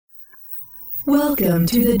Welcome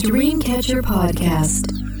to the Dreamcatcher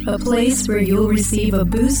Podcast, a place where you'll receive a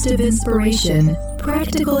boost of inspiration,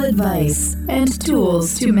 practical advice, and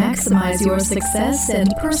tools to maximize your success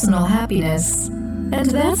and personal happiness.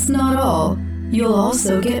 And that's not all. You'll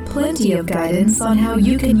also get plenty of guidance on how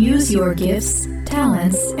you can use your gifts,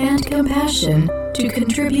 talents, and compassion to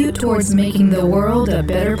contribute towards making the world a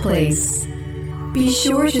better place. Be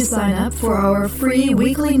sure to sign up for our free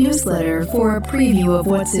weekly newsletter for a preview of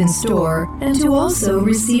what's in store and to also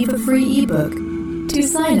receive a free ebook. To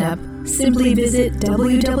sign up, simply visit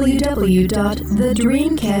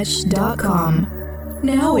www.thedreamcatch.com.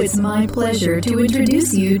 Now it's my pleasure to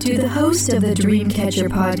introduce you to the host of the Dreamcatcher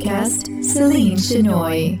podcast, Celine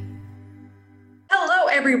Chenoy. Hello,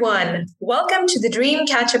 everyone. Welcome to the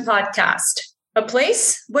Dreamcatcher podcast, a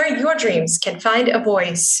place where your dreams can find a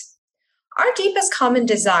voice. Our deepest common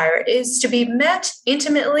desire is to be met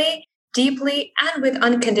intimately, deeply, and with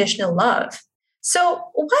unconditional love. So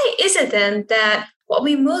why is it then that what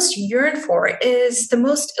we most yearn for is the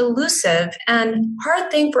most elusive and hard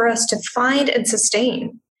thing for us to find and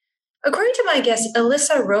sustain? According to my guests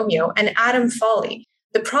Elisa, Romeo, and Adam Foley,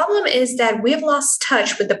 the problem is that we've lost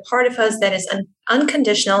touch with the part of us that is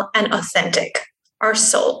unconditional and authentic, our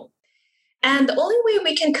soul. And the only way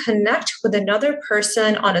we can connect with another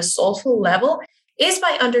person on a soulful level is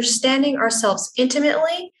by understanding ourselves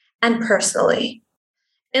intimately and personally.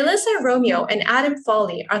 Elisa, Romeo, and Adam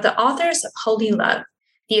Foley are the authors of Holy Love,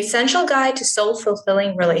 the essential guide to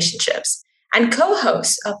soul-fulfilling relationships, and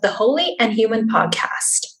co-hosts of the Holy and Human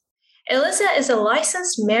podcast. Elisa is a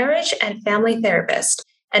licensed marriage and family therapist,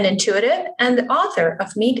 an intuitive, and the author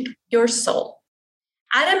of Meet Your Soul.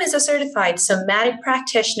 Adam is a certified somatic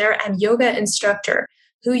practitioner and yoga instructor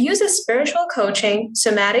who uses spiritual coaching,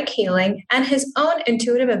 somatic healing, and his own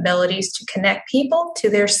intuitive abilities to connect people to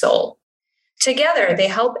their soul. Together, they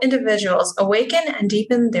help individuals awaken and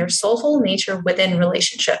deepen their soulful nature within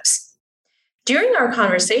relationships. During our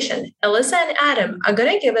conversation, Elisa and Adam are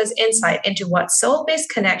going to give us insight into what soul-based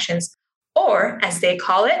connections, or as they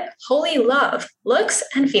call it, holy love, looks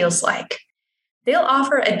and feels like. They'll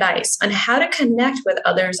offer advice on how to connect with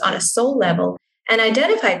others on a soul level and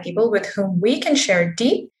identify people with whom we can share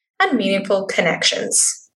deep and meaningful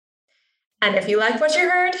connections. And if you like what you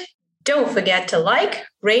heard, don't forget to like,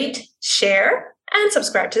 rate, share, and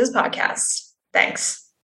subscribe to this podcast. Thanks.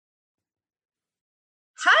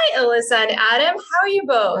 Hi, Elisa and Adam. How are you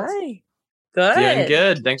both? Hi. Good. Doing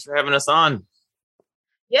good. Thanks for having us on.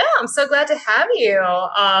 Yeah, I'm so glad to have you.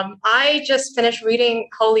 I just finished reading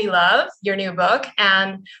Holy Love, your new book,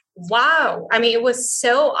 and wow, I mean, it was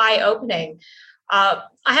so eye-opening. I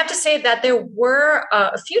have to say that there were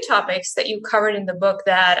a few topics that you covered in the book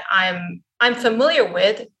that I'm familiar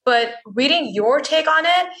with, but reading your take on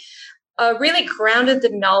it really grounded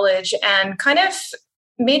the knowledge and kind of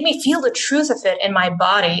made me feel the truth of it in my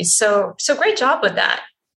body. So great job with that.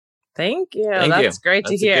 Thank you. That's great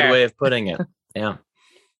to hear. That's a good way of putting it. Yeah.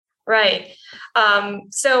 Right.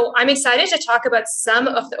 So I'm excited to talk about some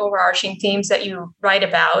of the overarching themes that you write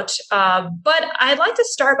about. But I'd like to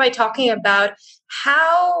start by talking about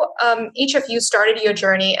how each of you started your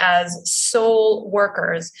journey as soul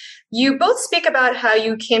workers. You both speak about how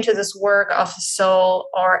you came to this work of soul,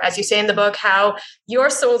 or as you say in the book, how your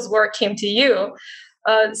soul's work came to you.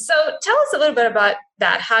 So tell us a little bit about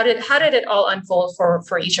that. How did it all unfold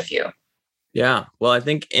for each of you? Yeah. Well, I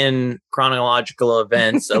think in chronological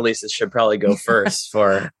events, Elisa should probably go first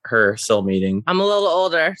for her soul meeting. I'm a little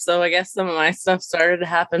older, so I guess some of my stuff started to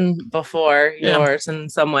happen before yours in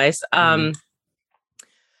some ways. For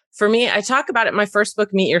me, I talk about it in my first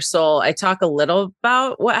book, Meet Your Soul. I talk a little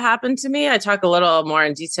about what happened to me. I talk a little more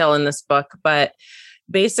in detail in this book, but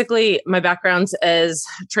basically, my background is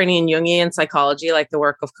training in Jungian psychology, like the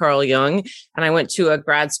work of Carl Jung. And I went to a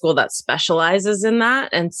grad school that specializes in that.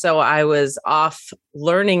 And so I was off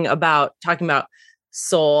talking about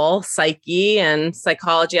soul, psyche, and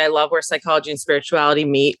psychology. I love where psychology and spirituality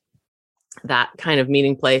meet, that kind of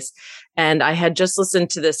meeting place. And I had just listened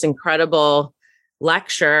to this incredible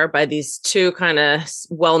lecture by these two kind of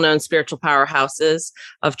well-known spiritual powerhouses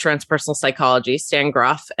of transpersonal psychology, Stan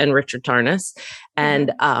Groff and Richard Tarnas.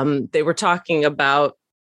 And they were talking about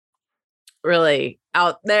really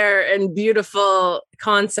out there and beautiful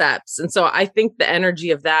concepts. And so I think the energy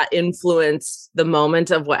of that influenced the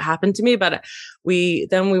moment of what happened to me. But we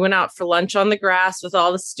went out for lunch on the grass with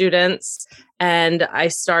all the students, and I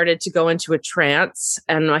started to go into a trance,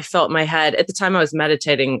 and I felt my head. At the time I was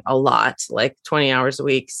meditating a lot, like 20 hours a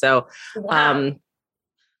week. So, wow.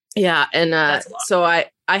 Yeah. And so I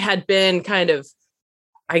had been kind of,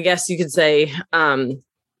 I guess you could say,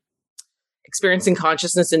 experiencing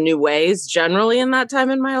consciousness in new ways generally in that time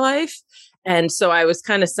in my life. And so I was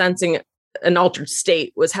kind of sensing an altered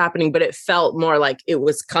state was happening, but it felt more like it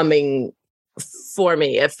was coming for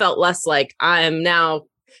me. It felt less like I am now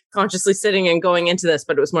consciously sitting and going into this,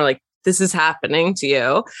 but it was more like this is happening to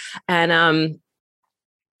you. And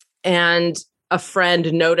a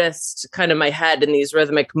friend noticed kind of my head in these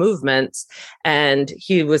rhythmic movements, and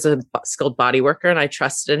he was a skilled body worker and I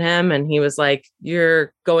trusted him. And he was like,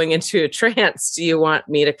 you're going into a trance. Do you want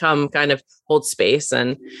me to come kind of hold space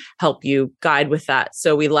and help you guide with that?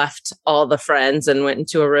 So we left all the friends and went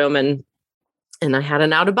into a room, and I had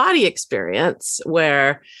an out of body experience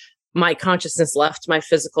where my consciousness left my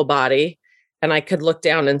physical body and I could look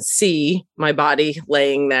down and see my body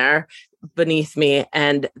laying there beneath me.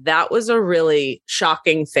 And that was a really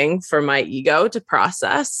shocking thing for my ego to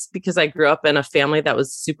process, because I grew up in a family that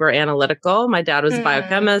was super analytical. My dad was a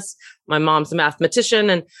biochemist. My mom's a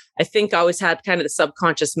mathematician. And I think I always had kind of the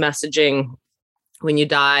subconscious messaging, when you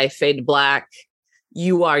die, fade to black,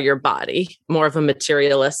 you are your body, more of a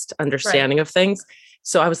materialist understanding of things.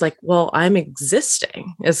 So I was like, well, I'm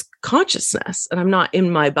existing as consciousness and I'm not in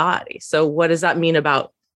my body. So what does that mean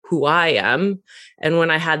about who I am? And when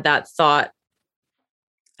I had that thought,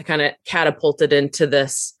 I kind of catapulted into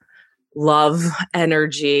this love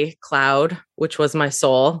energy cloud, which was my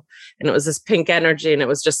soul. And it was this pink energy. And it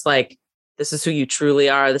was just like, this is who you truly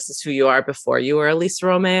are. This is who you are before you were Elisa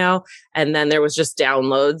Romeo. And then there was just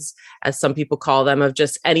downloads, as some people call them, of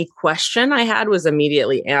just any question I had was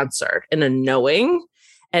immediately answered in a knowing.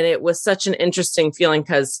 And it was such an interesting feeling,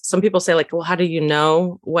 because some people say like, well, how do you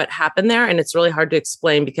know what happened there? And it's really hard to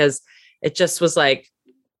explain, because it just was like,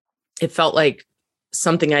 it felt like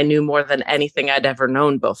something I knew more than anything I'd ever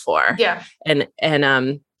known before. Yeah.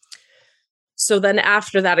 So then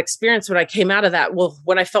after that experience, when I came out of that, well,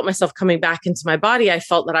 when I felt myself coming back into my body, I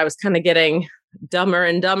felt that I was kind of getting dumber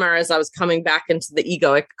and dumber as I was coming back into the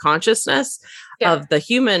egoic consciousness of the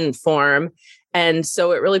human form. And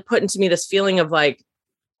so it really put into me this feeling of like,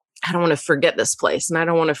 I don't want to forget this place, and I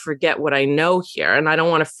don't want to forget what I know here. And I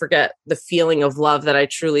don't want to forget the feeling of love that I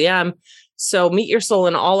truly am. So Meet Your Soul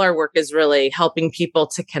and all our work is really helping people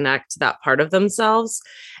to connect to that part of themselves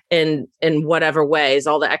in whatever ways,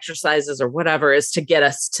 all the exercises or whatever is to get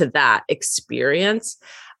us to that experience.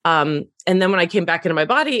 And then when I came back into my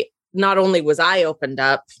body, not only was I opened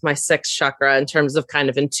up my sixth chakra in terms of kind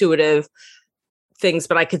of intuitive things,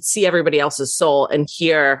 but I could see everybody else's soul and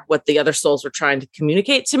hear what the other souls were trying to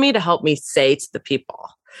communicate to me to help me say to the people,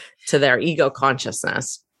 to their ego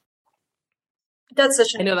consciousness. That's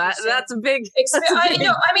such an that's a big experience.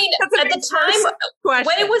 I mean, at the time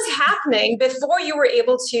when it was happening, before you were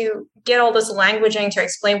able to get all this languaging to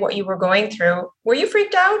explain what you were going through, were you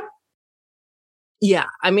freaked out? Yeah.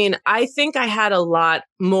 I mean, I think I had a lot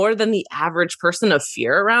more than the average person of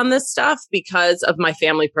fear around this stuff because of my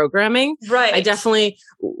family programming. Right.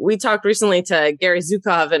 We talked recently to Gary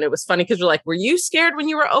Zukov, and it was funny because we're like, were you scared when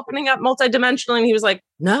you were opening up multidimensionally? And he was like,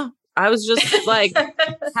 no, I was just like happy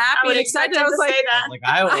and excited. I was like,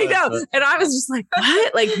 I know. And I was just like,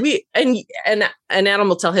 what? Like and Adam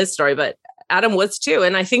will tell his story, but Adam was too.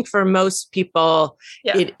 And I think for most people,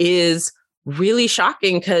 it is really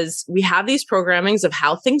shocking because we have these programmings of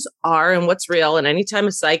how things are and what's real. And anytime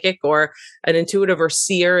a psychic or an intuitive or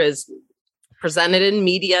seer is presented in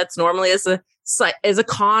media, it's normally as a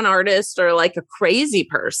con artist or like a crazy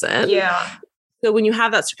person. Yeah. So when you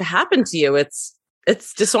have that sort of happen to you, it's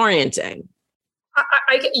disorienting.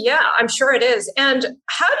 I'm sure it is. And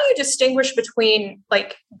how do you distinguish between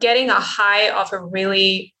like getting a high off a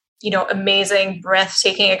really, amazing,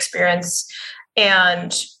 breathtaking experience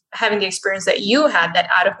and having the experience that you had, that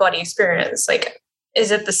out of body experience? Like,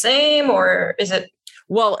 is it the same or is it?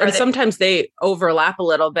 Well, and sometimes they overlap a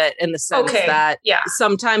little bit in the sense that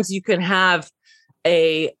sometimes you can have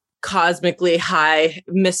a cosmically high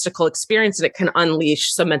mystical experience and it can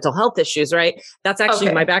unleash some mental health issues, right? That's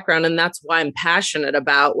actually my background. And that's why I'm passionate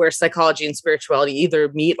about where psychology and spirituality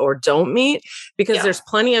either meet or don't meet, because there's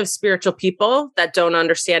plenty of spiritual people that don't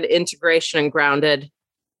understand integration and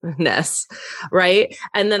groundedness, right?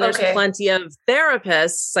 And then there's plenty of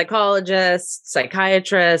therapists, psychologists,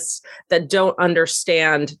 psychiatrists that don't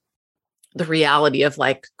understand the reality of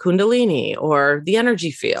like Kundalini or the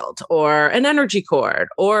energy field or an energy cord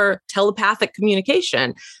or telepathic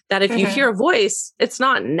communication, that if you hear a voice, it's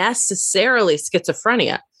not necessarily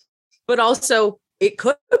schizophrenia, but also it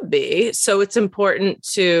could be. So it's important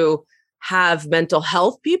to have mental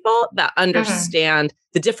health people that understand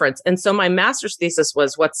the difference. And so my master's thesis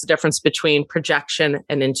was, what's the difference between projection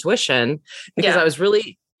and intuition? Because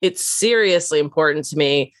it's seriously important to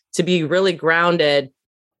me to be really grounded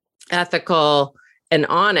ethical and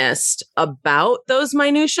honest about those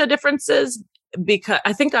minutia differences, because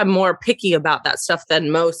I think I'm more picky about that stuff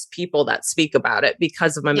than most people that speak about it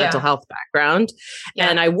because of my mental health background. Yeah.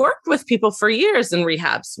 And I worked with people for years in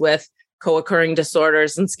rehabs with co-occurring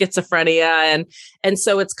disorders and schizophrenia. And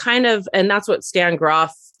so it's kind of, and that's what Stan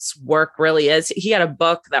Groff's work really is. He had a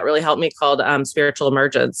book that really helped me called Spiritual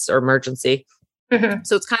Emergence or Emergency. Mm-hmm.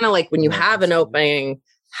 So it's kind of like when you have an opening,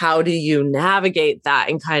 how do you navigate that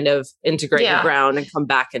and kind of integrate the ground and come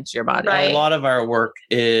back into your body? Right. A lot of our work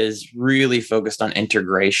is really focused on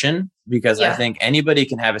integration because I think anybody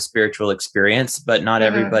can have a spiritual experience, but not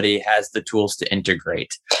everybody has the tools to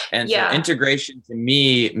integrate. And so integration to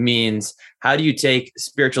me means how do you take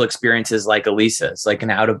spiritual experiences like Elisa's, like an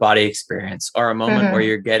out-of-body experience or a moment where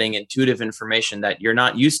you're getting intuitive information that you're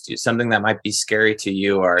not used to, something that might be scary to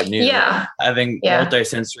you or new, having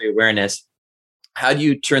multisensory awareness. How do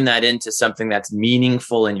you turn that into something that's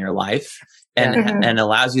meaningful in your life and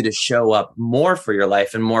allows you to show up more for your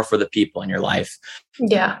life and more for the people in your life?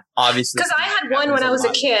 Yeah. Obviously. Because I had one when I was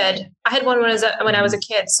a kid. When I was a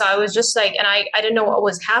kid. So I was just like, and I didn't know what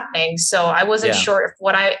was happening. So I wasn't sure if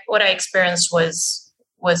what I experienced was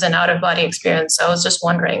an out of body experience. So I was just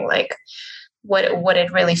wondering like what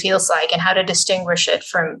it really feels like and how to distinguish it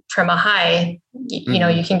from a high, you know,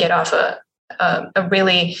 you can get off a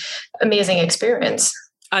really amazing experience.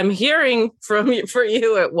 I'm hearing from you, for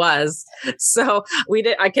you, it was. So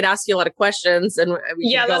I could ask you a lot of questions and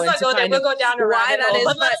let's not go there. We'll go down to why that is.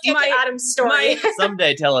 But let's get to Adam's story.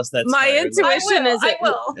 Someday tell us that. My intuition is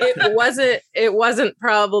it wasn't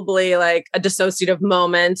probably like a dissociative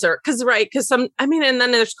moment or because and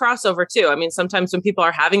then there's crossover too. I mean, sometimes when people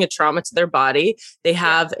are having a trauma to their body, they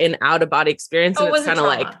have an out of body experience and it's kind of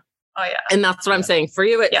like, oh yeah. And that's what I'm saying. For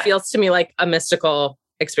you, it feels to me like a mystical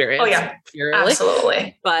experience. Oh yeah, purely.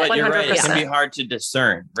 Absolutely. But you're right. It can be hard to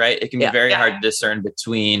discern, right? It can be very hard to discern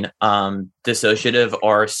between dissociative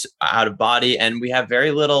or out of body. And we have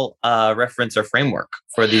very little reference or framework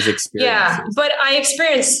for these experiences. Yeah, but I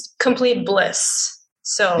experienced complete bliss.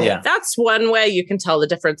 So that's one way you can tell the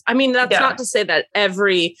difference. I mean, that's not to say that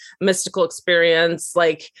every mystical experience,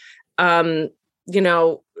 like,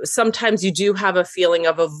 sometimes you do have a feeling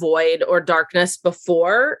of a void or darkness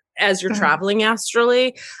before as you're traveling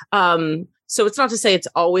astrally. So it's not to say it's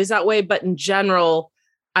always that way, but in general,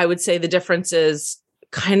 I would say the difference is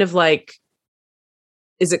kind of like,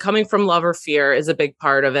 is it coming from love or fear is a big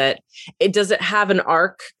part of it. Does it have an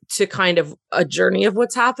arc to kind of a journey of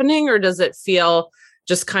what's happening, or does it feel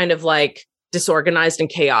just kind of like disorganized and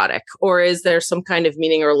chaotic, or is there some kind of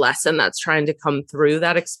meaning or lesson that's trying to come through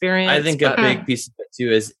that experience? I think a big piece of it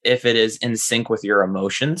too is if it is in sync with your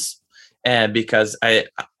emotions, and because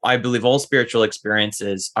I believe all spiritual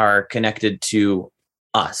experiences are connected to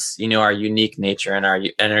us, our unique nature and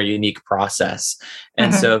our unique process,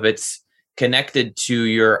 and so if it's connected to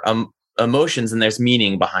your emotions, and there's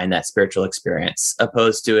meaning behind that spiritual experience,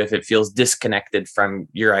 opposed to if it feels disconnected from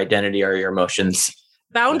your identity or your emotions.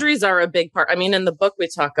 Boundaries are a big part. I mean, in the book, we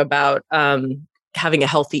talk about having a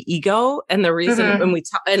healthy ego, and the reason and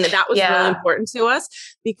that was really important to us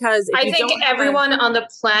because I think everyone on the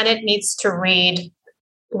planet needs to read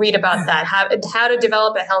about that, how to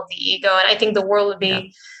develop a healthy ego. And I think the world would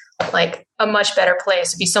be like a much better place.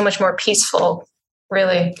 It'd be so much more peaceful,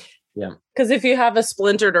 really. Yeah. Because if you have a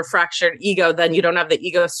splintered or fractured ego, then you don't have the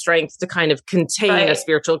ego strength to kind of contain a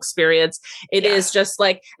spiritual experience. It is just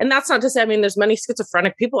like, and that's not to say, I mean, there's many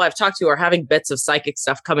schizophrenic people I've talked to who are having bits of psychic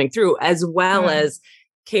stuff coming through, as well as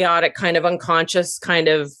chaotic kind of unconscious kind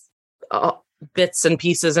of bits and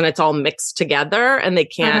pieces, and it's all mixed together and they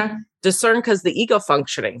can't discern because the ego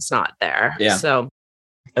functioning's not there. Yeah. So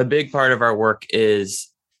a big part of our work is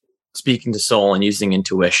speaking to soul and using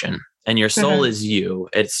intuition. And your soul is you.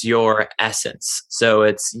 It's your essence. So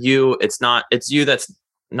it's you. It's you that's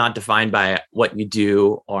not defined by what you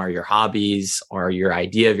do or your hobbies or your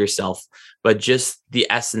idea of yourself, but just the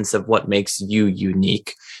essence of what makes you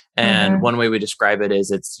unique. And one way we describe it is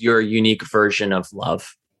it's your unique version of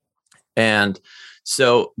love. And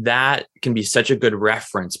so that can be such a good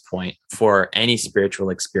reference point for any spiritual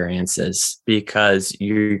experiences because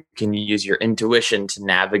you can use your intuition to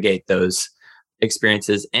navigate those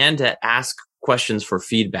experiences and to ask questions for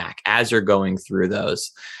feedback as you're going through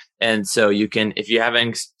those. And so you can, if you're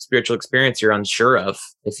having spiritual experience you're unsure of,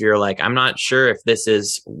 if you're like, I'm not sure if this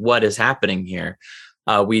is what is happening here,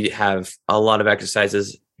 we have a lot of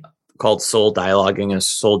exercises called soul dialoguing and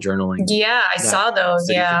soul journaling. Yeah, I saw those.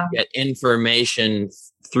 So you can get information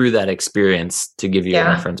through that experience to give you a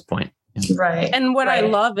reference point. Right. And what I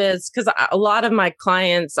love is because a lot of our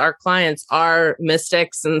clients are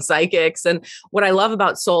mystics and psychics. And what I love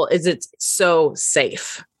about soul is it's so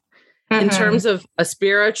safe. In terms of a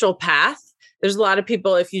spiritual path. There's a lot of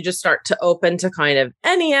people, if you just start to open to kind of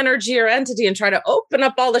any energy or entity and try to open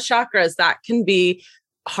up all the chakras, that can be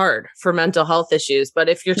hard for mental health issues. But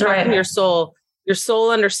if you're talking your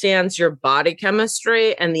soul understands your body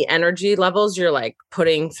chemistry and the energy levels you're like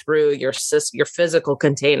putting through your physical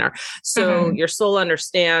container. So your soul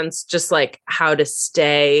understands just like how to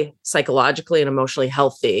stay psychologically and emotionally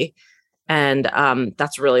healthy. And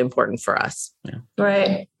that's really important for us. Yeah.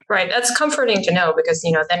 Right. Right. That's comforting to know because,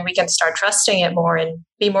 then we can start trusting it more and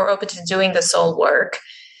be more open to doing the soul work.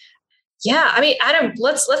 Yeah. I mean, Adam,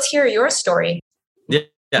 let's hear your story.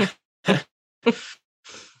 Yeah.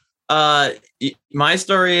 My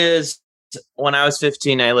story is when I was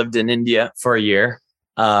 15, I lived in India for a year.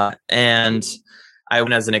 And I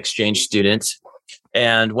went as an exchange student.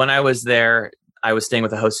 And when I was there, I was staying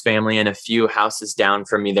with a host family, and a few houses down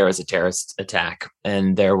from me, there was a terrorist attack.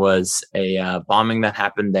 And there was a bombing that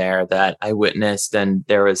happened there that I witnessed. And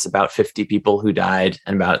there was about 50 people who died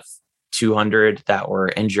and about 200 that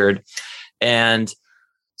were injured. And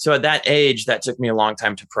so at that age, that took me a long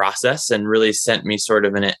time to process and really sent me sort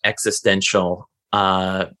of in an existential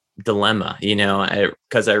dilemma,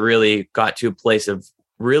 because I really got to a place of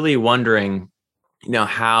really wondering,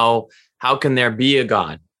 how can there be a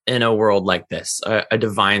God in a world like this, a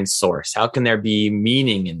divine source? How can there be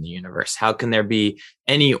meaning in the universe? How can there be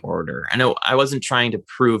any order? I know I wasn't trying to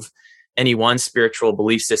prove any one spiritual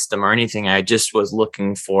belief system or anything. I just was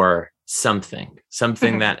looking for something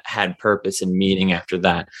that had purpose and meaning after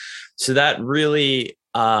that. So that really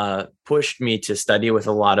pushed me to study with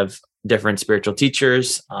a lot of different spiritual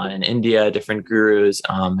teachers in India, different gurus,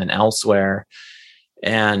 and elsewhere.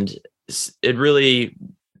 And it really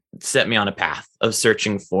set me on a path of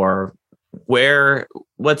searching for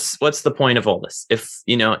what's the point of all this?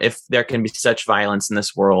 If there can be such violence in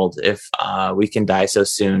this world, if we can die so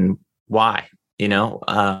soon, why?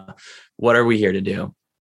 What are we here to do?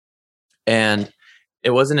 And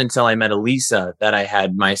it wasn't until I met Elisa that I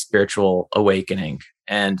had my spiritual awakening.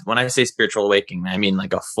 And when I say spiritual awakening, I mean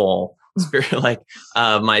like a full spirit, like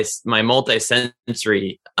my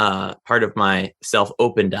multi-sensory part of myself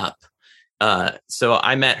opened up. So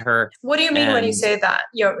I met her. What do you mean when you say that?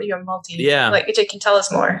 You're multi? Yeah. Like, you can tell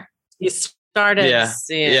us more. You started.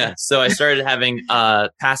 Yeah. So I started having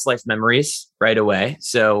past life memories right away.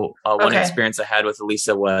 So one experience I had with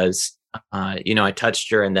Elisa was, I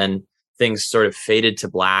touched her and then things sort of faded to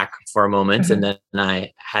black for a moment. And then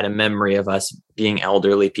I had a memory of us being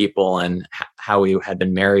elderly people and how we had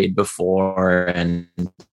been married before and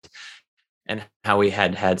how we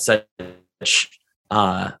had such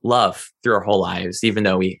love through our whole lives, even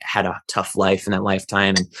though we had a tough life in that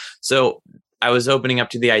lifetime. And so I was opening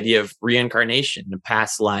up to the idea of reincarnation and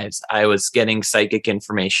past lives. I was getting psychic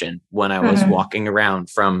information when I was walking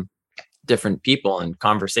around from different people, and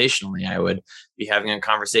conversationally, I would be having a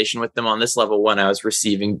conversation with them on this level when I was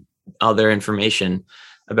receiving other information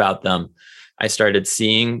about them. I started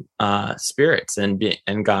seeing spirits and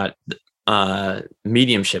got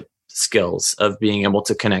mediumship skills of being able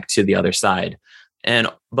to connect to the other side.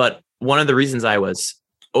 But one of the reasons I was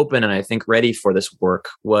open and I think ready for this work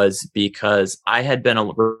was because I had been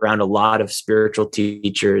around a lot of spiritual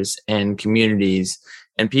teachers and communities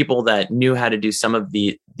and people that knew how to do some of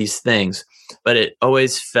these things, but it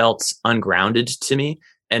always felt ungrounded to me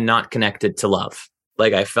and not connected to love.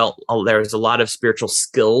 Like I felt there was a lot of spiritual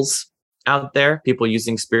skills out there, people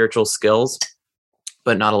using spiritual skills,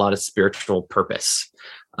 but not a lot of spiritual purpose.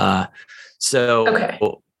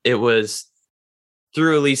 So it was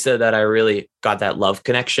through Elisa that I really got that love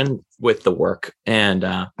connection with the work and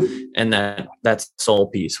that soul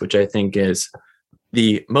piece, which I think is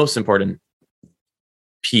the most important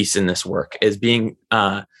piece in this work, is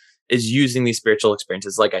using these spiritual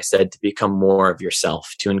experiences, like I said, to become more of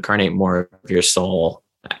yourself, to incarnate more of your soul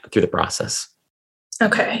through the process.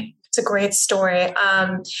 Okay. It's a great story.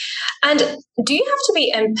 And do you have to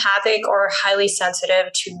be empathic or highly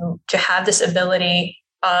sensitive to have this ability?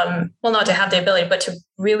 Not to have the ability, but to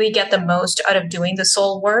really get the most out of doing the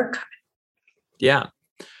soul work? Yeah.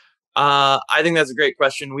 I think that's a great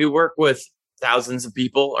question. We work with thousands of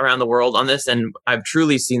people around the world on this, and I've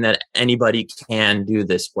truly seen that anybody can do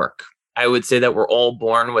this work. I would say that we're all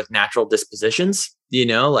born with natural dispositions,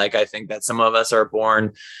 like I think that some of us are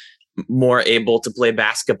born more able to play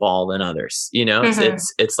basketball than others,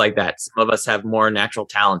 it's like that. Some of us have more natural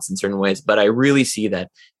talents in certain ways, but I really see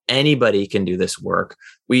that anybody can do this work.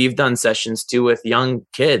 We've done sessions too with young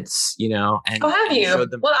kids, and have you?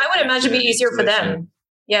 Well, I would imagine it'd be easier for them.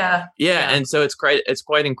 Yeah. And so it's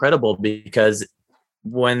quite incredible because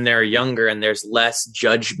when they're younger and there's less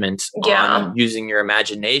judgment on using your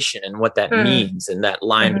imagination and what that means, and that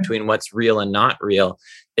line between what's real and not real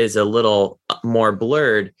is a little more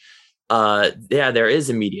blurred. There is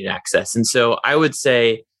immediate access. And so I would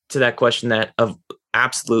say to that question that of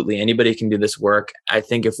absolutely anybody can do this work. I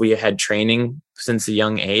think if we had training since a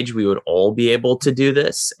young age, we would all be able to do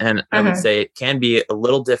this. And I would say it can be a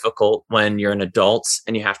little difficult when you're an adult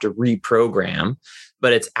and you have to reprogram,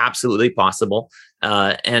 but it's absolutely possible.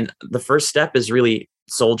 And the first step is really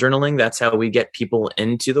soul journaling. That's how we get people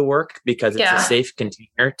into the work, because it's a safe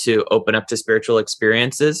container to open up to spiritual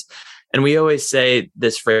experiences. And we always say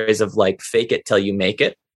this phrase of like, fake it till you make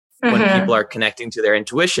it. When people are connecting to their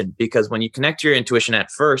intuition, because when you connect to your intuition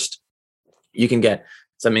at first, you can get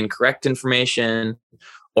some incorrect information,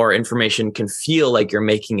 or information can feel like you're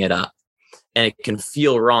making it up, and it can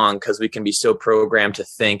feel wrong because we can be so programmed to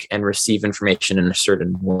think and receive information in a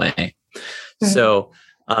certain way. So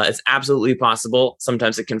it's absolutely possible.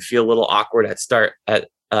 Sometimes it can feel a little awkward at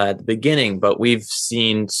the beginning, but we've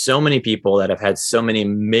seen so many people that have had so many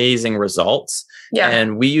amazing results.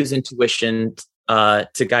 And we use intuition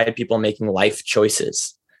to guide people making life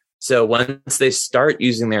choices. So once they start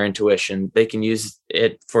using their intuition, they can use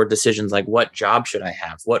it for decisions like, what job should I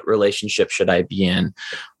have? What relationship should I be in?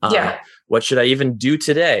 What should I even do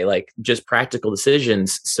today? Like just practical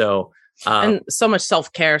decisions. So and so much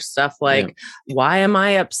self-care stuff like, why am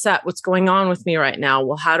I upset? What's going on with me right now?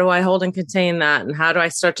 Well, how do I hold and contain that? And how do I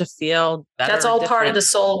start to feel better? That's all part of the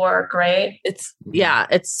soul work, right? It's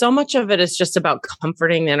so much of it is just about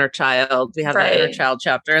comforting the inner child. We have the inner child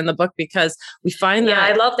chapter in the book because we find that.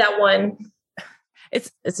 I love that one.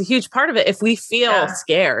 It's a huge part of it. If we feel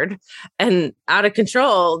scared and out of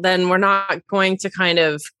control, then we're not going to kind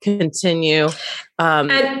of continue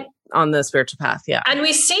on the spiritual path. And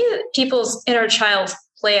we see people's inner child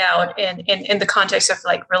play out in the context of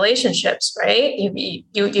like relationships, right? You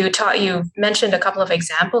mentioned a couple of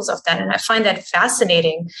examples of that, and I find that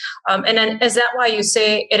fascinating. And then is that why you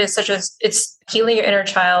say it's healing your inner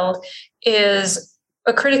child is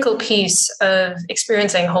a critical piece of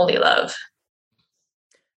experiencing holy love?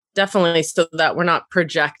 Definitely, so that we're not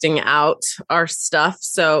projecting out our stuff.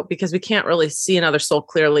 So because we can't really see another soul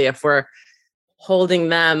clearly if we're holding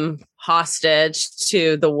them hostage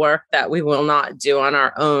to the work that we will not do on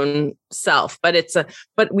our own self. But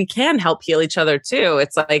we can help heal each other too.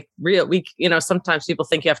 It's like sometimes people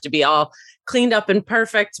think you have to be all cleaned up and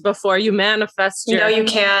perfect before you manifest your you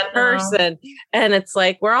can't person. No. And it's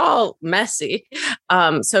like, we're all messy.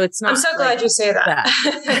 So it's not. I'm so glad you say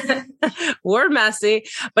that. We're messy,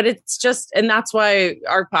 but it's just, and that's why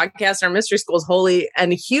our podcast, our mystery school is holy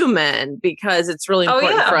and human, because it's really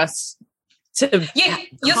important for us to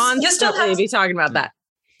constantly be talking about that.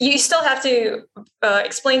 You still have to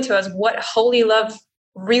explain to us what holy love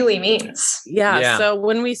really means. So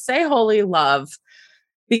when we say holy love,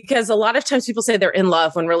 because a lot of times people say they're in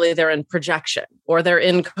love when really they're in projection or they're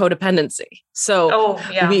in codependency. So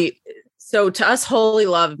to us, holy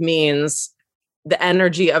love means the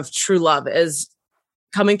energy of true love is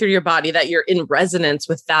coming through your body, that you're in resonance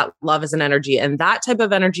with that love as an energy. And that type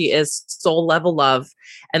of energy is soul level love.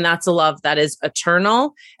 And that's a love that is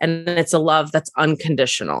eternal. And it's a love that's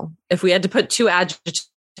unconditional. If we had to put two adjectives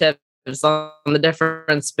on the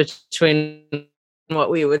difference between what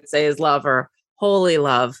we would say is love or holy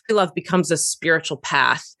love becomes a spiritual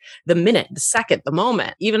path. The minute, the second, the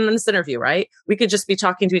moment, even in this interview, right? We could just be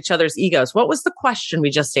talking to each other's egos. What was the question we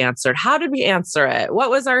just answered? How did we answer it? What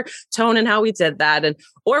was our tone and how we did that?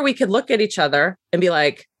 Or we could look at each other and be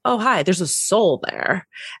like, oh, hi, there's a soul there.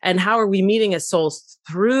 And how are we meeting as souls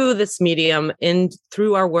through this medium,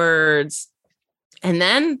 through our words? And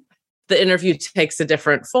then the interview takes a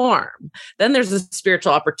different form. Then there's a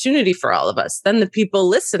spiritual opportunity for all of us. Then the people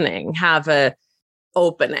listening have a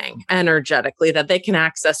opening energetically that they can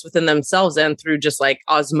access within themselves and through just like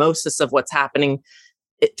osmosis of what's happening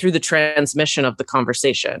through the transmission of the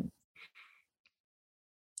conversation.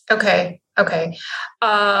 Okay.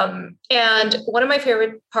 And one of my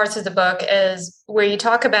favorite parts of the book is where you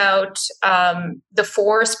talk about the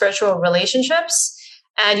 4 spiritual relationships.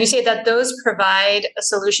 And you say that those provide a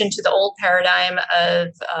solution to the old paradigm of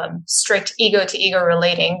strict ego to ego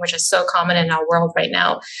relating, which is so common in our world right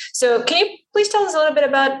now. So can you please tell us a little bit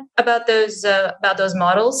about those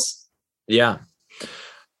models? Yeah.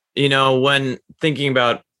 When thinking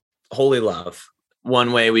about holy love,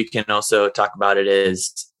 one way we can also talk about it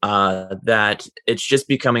is that it's just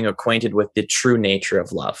becoming acquainted with the true nature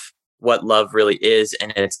of love, what love really is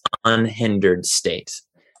in its unhindered state.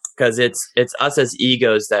 Because it's us as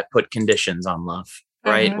egos that put conditions on love,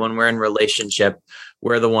 right? When we're in relationship,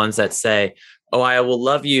 we're the ones that say, oh, I will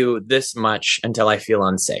love you this much until I feel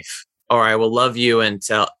unsafe. Or I will love you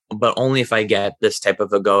but only if I get this type of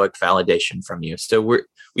egoic validation from you. So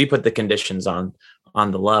we put the conditions on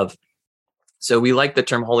the love. So we like the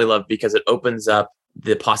term holy love because it opens up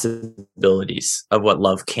the possibilities of what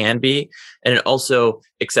love can be. And it also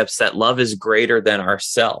accepts that love is greater than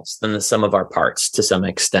ourselves, than the sum of our parts to some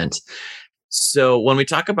extent. So when we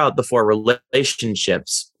talk about the 4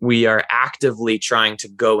 relationships, we are actively trying to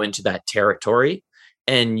go into that territory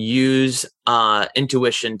and use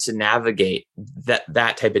intuition to navigate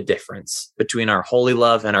that type of difference between our holy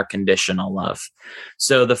love and our conditional love.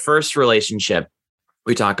 So the first relationship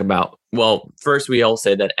we talk about, well, first we all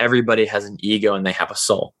say that everybody has an ego and they have a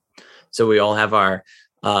soul. So we all have our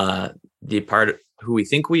the part who we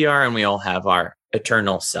think we are, and we all have our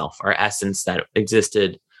eternal self, our essence that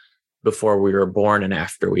existed before we were born and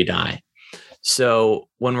after we die. So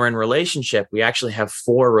when we're in relationship, we actually have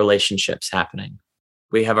 4 relationships happening.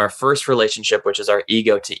 We have our first relationship, which is our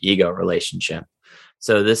ego to ego relationship.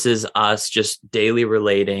 So this is us just daily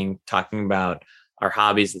relating, talking about our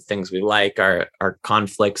hobbies, the things we like, our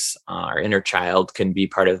conflicts, our inner child can be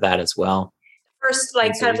part of that as well. First,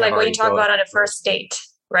 like kind of like what you talk about on a first date,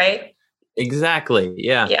 right? Exactly.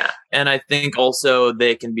 Yeah. Yeah. And I think also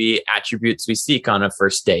they can be attributes we seek on a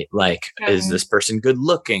first date. Like, is this person good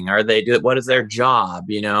looking? What is their job?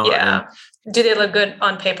 Yeah. Do they look good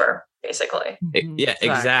on paper, basically? Yeah,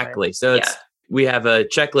 exactly. So we have a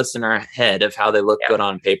checklist in our head of how they look good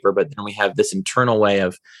on paper, but then we have this internal way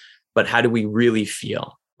of, but how do we really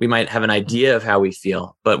feel? We might have an idea of how we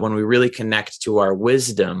feel, but when we really connect to our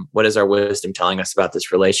wisdom, what is our wisdom telling us about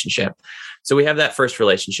this relationship? So we have that first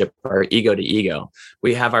relationship, our ego to ego.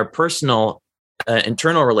 We have our personal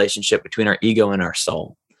internal relationship between our ego and our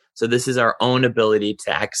soul. So this is our own ability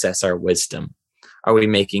to access our wisdom. Are we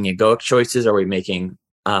making egoic choices? Are we making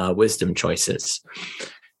wisdom choices?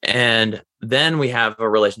 And then we have a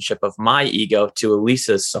relationship of my ego to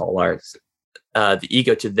Elisa's soul, the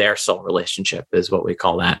ego to their soul relationship is what we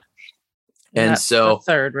call that. And that's so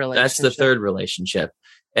that's the third relationship.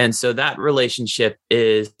 And so that relationship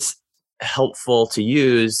is helpful to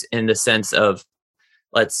use in the sense of,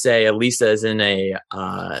 let's say Elisa is in a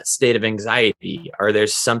state of anxiety, or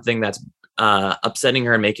there's something that's upsetting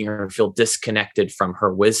her and making her feel disconnected from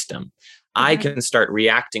her wisdom. I can start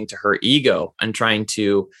reacting to her ego and trying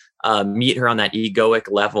to meet her on that egoic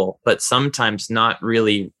level, but sometimes not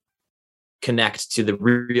really connect to the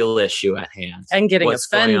real issue at hand. And getting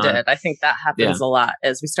offended. I think that happens a lot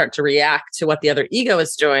as we start to react to what the other ego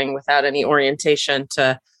is doing without any orientation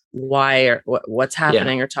to why or what's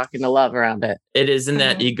happening or talking to love around it. It is in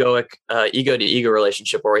that egoic ego to ego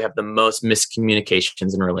relationship where we have the most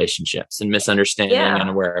miscommunications in relationships and misunderstanding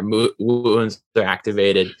and where our wounds are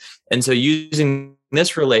activated. And so using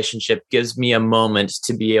this relationship gives me a moment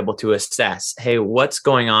to be able to assess, hey, what's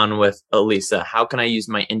going on with Elisa? How can I use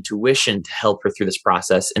my intuition to help her through this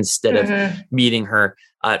process instead of meeting her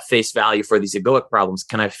at face value for these egoic problems?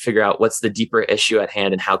 Can I figure out what's the deeper issue at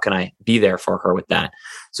hand and how can I be there for her with that?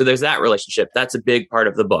 So there's that relationship. That's a big part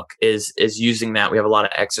of the book is using that. We have a lot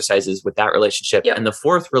of exercises with that relationship. And the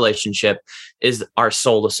fourth relationship is our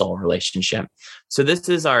soul to soul relationship. So this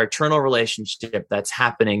is our eternal relationship that's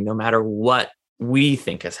happening no matter what we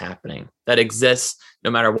think is happening, that exists no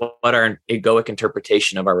matter what our egoic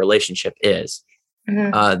interpretation of our relationship is.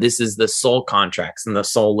 This is the soul contracts and the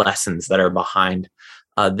soul lessons that are behind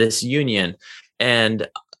this union. And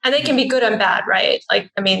they can be good and bad, right? Like,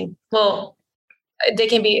 I mean, well, they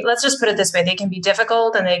can be, let's just put it this way. They can be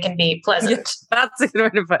difficult and they can be pleasant. That's a good way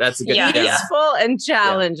to put it. That's a good Useful and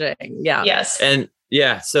challenging. Yes. And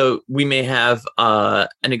so we may have an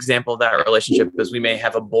example of that relationship is we may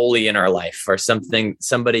have a bully in our life or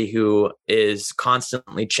somebody who is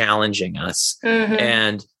constantly challenging us.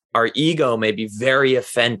 And our ego may be very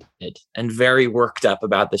offended and very worked up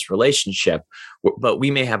about this relationship, but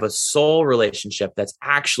we may have a soul relationship that's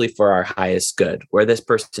actually for our highest good, where this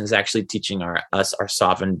person is actually teaching us our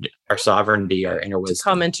sovereignty, our inner wisdom. To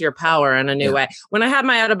come into your power in a new way. When I had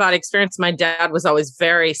my out-of-body experience, my dad was always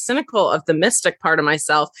very cynical of the mystic part of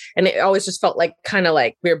myself. And it always just felt like kind of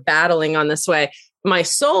like we were battling on this way. My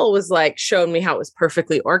soul was like, showed me how it was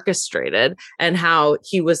perfectly orchestrated and how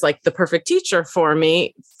he was like the perfect teacher for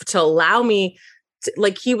me to allow me to,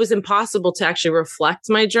 like, he was impossible to actually reflect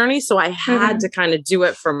my journey. So I had to kind of do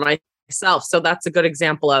it for myself. So that's a good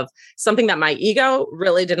example of something that my ego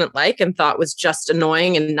really didn't like and thought was just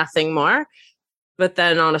annoying and nothing more. But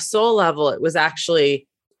then on a soul level, it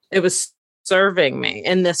was serving me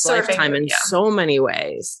in this lifetime in so many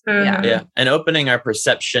ways. Mm-hmm. Yeah. And opening our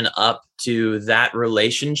perception up to that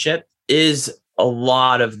relationship is a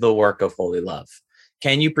lot of the work of holy love.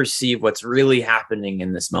 Can you perceive what's really happening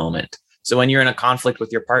in this moment? So when you're in a conflict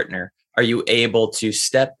with your partner, are you able to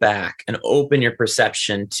step back and open your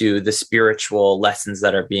perception to the spiritual lessons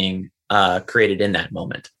that are being created in that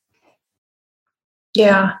moment?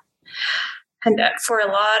 Yeah. And for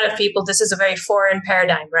a lot of people, this is a very foreign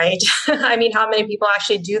paradigm, right? I mean, how many people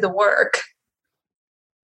actually do the work?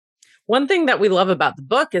 One thing that we love about the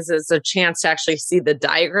book is it's a chance to actually see the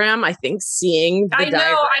diagram. I think seeing the diagram.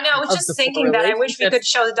 I know. I was just thinking that I wish we could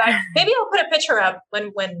show the diagram. Maybe I'll put a picture up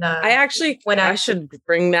I should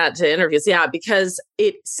bring that to interviews. Yeah, because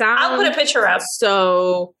it sounds. I'll put a picture up.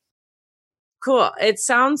 So cool. It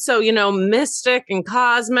sounds so, mystic and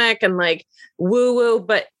cosmic and like woo woo,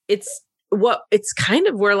 but it's kind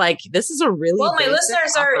of, we're like, this is a really my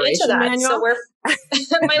listeners are into that. Manual.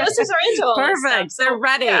 So my listeners are into all perfect. This stuff. They're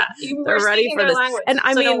ready. Yeah, they're ready for this. Language, and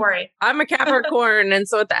I mean, don't worry. I'm a Capricorn, and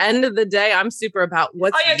so at the end of the day, I'm super about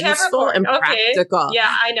what's useful and practical.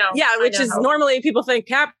 Yeah, I know. Yeah, which is normally people think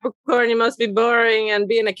Capricorn, you must be boring and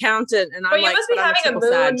be an accountant, and I'm like, you must be having a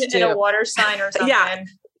moon in a water sign or something.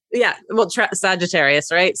 Yeah, well,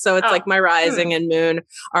 Sagittarius, right? So it's like my rising and moon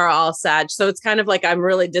are all Sag. So it's kind of like I'm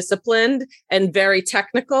really disciplined and very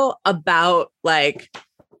technical about like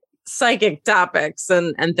psychic topics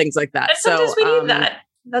and things like that. And sometimes we need that.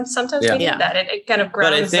 We need that. It kind of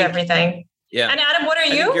grounds everything. Yeah. And Adam, what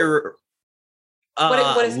are you? You're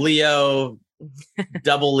what is Leo,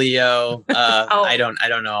 double Leo. I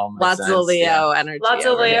don't know. Lots of Leo energy. Lots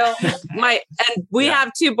of Leo. We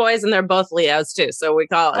have two boys and they're both Leos too. So we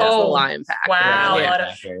call it the Lion Pack. Wow.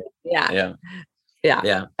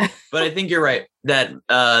 Yeah. But I think you're right that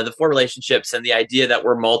the four relationships and the idea that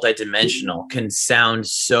we're multidimensional can sound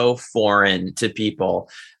so foreign to people.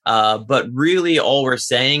 But really all we're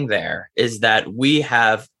saying there is that we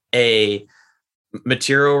have a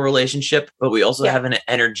material relationship, but we also have an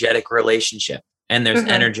energetic relationship. And there's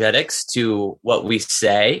energetics to what we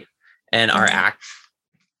say and our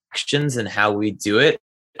actions and how we do it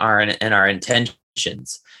and our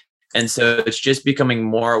intentions. And so it's just becoming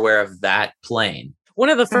more aware of that plane. One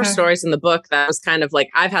of the first stories in the book that was kind of like,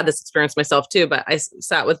 I've had this experience myself too, but I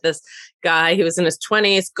sat with this guy, he was in his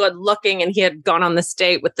 20s, good looking, and he had gone on this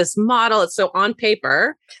date with this model. It's so on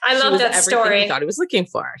paper. I love that story. He thought he was looking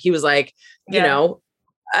for. He was like,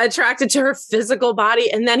 attracted to her physical body.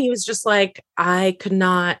 And then he was just like, I could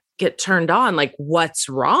not get turned on. Like, what's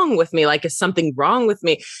wrong with me? Like, is something wrong with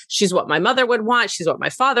me? She's what my mother would want. She's what my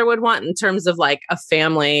father would want in terms of like a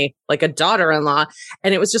family, like a daughter-in-law.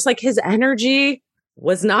 And it was just like his energy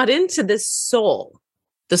was not into this soul,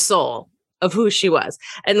 the soul of who she was.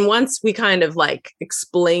 And once we kind of like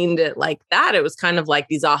explained it like that, it was kind of like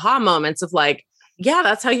these aha moments of like, yeah,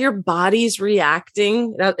 that's how your body's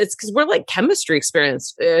reacting. It's because we're like chemistry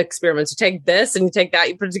experiments. You take this and you take that,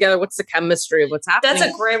 you put it together. What's the chemistry of what's happening?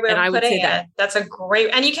 That's a great way of putting it. That's a great,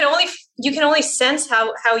 and you can only sense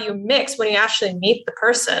how you mix when you actually meet the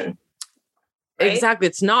person. Right? Exactly.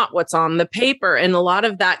 It's not what's on the paper. And a lot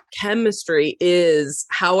of that chemistry is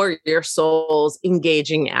how are your souls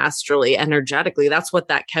engaging astrally, energetically. That's what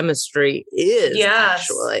that chemistry is.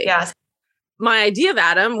 Actually. Yes. My idea of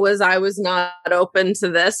Adam was I was not open to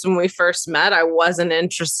this when we first met. I wasn't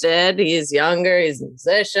interested. He's younger. He's a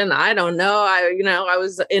musician. I don't know. I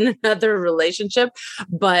was in another relationship,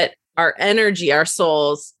 but our energy, our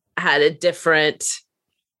souls had a different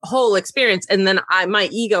whole experience. And then my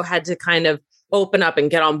ego had to kind of open up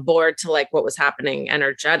and get on board to like what was happening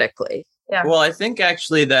energetically. Yeah. Well, I think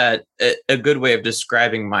actually that a good way of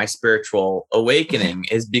describing my spiritual awakening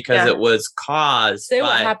is because it was caused by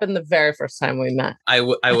what happened the very first time we met. I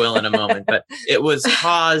will in a moment, but it was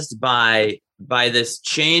caused by this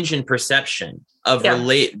change in perception of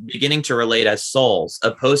beginning to relate as souls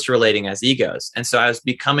opposed to relating as egos. And so I was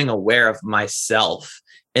becoming aware of myself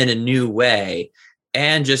in a new way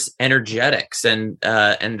and just energetics and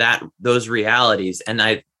those realities.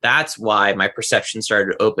 And that's why my perception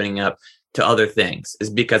started opening up to other things, is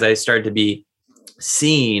because I started to be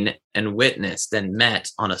seen and witnessed and met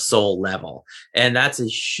on a soul level. And that's a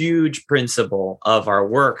huge principle of our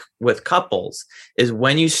work with couples, is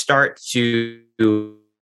when you start to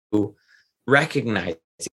recognize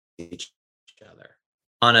each other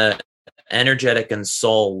on a energetic and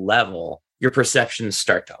soul level, your perceptions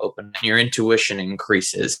start to open, your intuition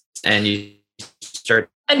increases, and you start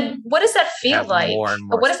And what does that feel like? More and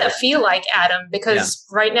more what does that feel like, Adam? Because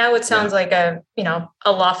right now it sounds like a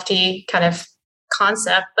lofty kind of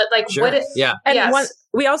concept, but like what it, and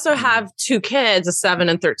we also have 2 kids, a 7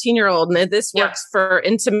 and 13-year-old, and this works for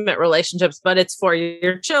intimate relationships, but it's for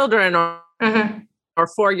your children or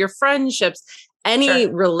for your friendships. Any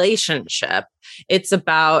relationship, it's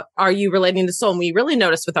about, are you relating to soul? And we really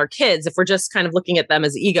notice with our kids, if we're just kind of looking at them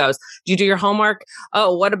as egos, do you do your homework?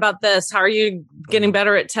 Oh, what about this? How are you getting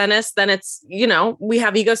better at tennis? Then it's, we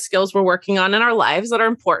have ego skills we're working on in our lives that are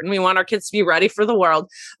important. We want our kids to be ready for the world.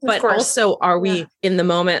 But also, are we in the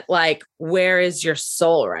moment? Like, where is your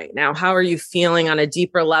soul right now? How are you feeling on a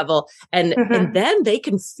deeper level? And then they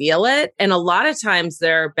can feel it. And a lot of times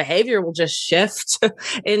their behavior will just shift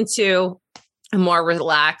into a more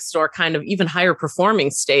relaxed or kind of even higher performing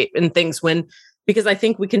state in things because I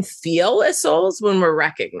think we can feel as souls when we're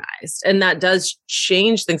recognized, and that does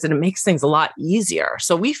change things and it makes things a lot easier.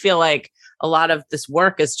 So we feel like a lot of this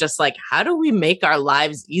work is just like, how do we make our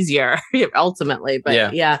lives easier ultimately?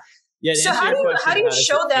 But so how do you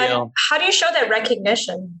show that? How do you show that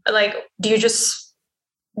recognition? Like, do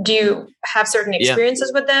you have certain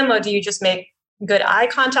experiences with them, or do you just make good eye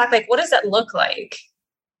contact? Like, what does that look like?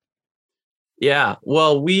 Yeah,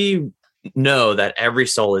 well, we know that every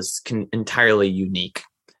soul is entirely unique.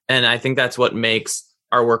 And I think that's what makes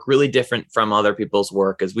our work really different from other people's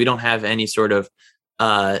work, is we don't have any sort of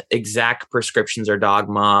exact prescriptions or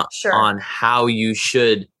dogma on how you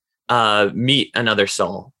should meet another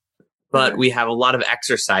soul. But we have a lot of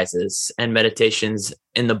exercises and meditations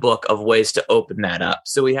in the book of ways to open that up.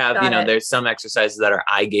 So we have, there's some exercises that are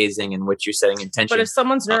eye gazing in which you're setting intention. But if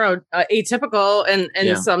someone's atypical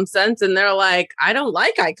in some sense, and they're like, I don't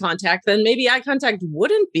like eye contact, then maybe eye contact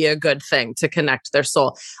wouldn't be a good thing to connect their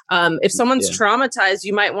soul. If someone's traumatized,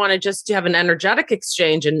 you might want to just have an energetic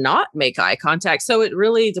exchange and not make eye contact. So it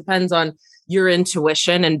really depends on your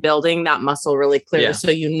intuition and building that muscle really clearly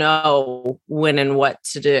so you know when and what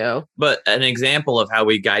to do. But an example of how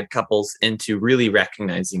we guide couples into really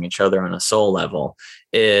recognizing each other on a soul level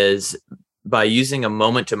is by using a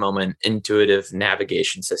moment-to-moment intuitive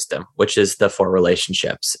navigation system, which is the 4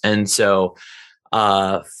 relationships. And so,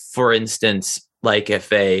 for instance, like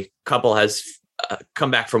if a couple has come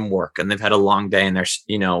back from work and they've had a long day, and there's,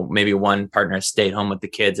 maybe one partner has stayed home with the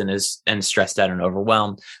kids and is stressed out and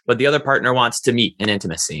overwhelmed, but the other partner wants to meet in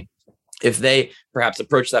intimacy. If they perhaps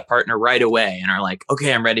approach that partner right away and are like,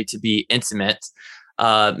 okay, I'm ready to be intimate,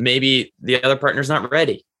 maybe the other partner's not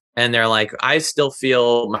ready. And they're like, I still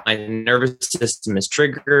feel my nervous system is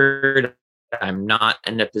triggered. I'm not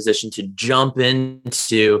in a position to jump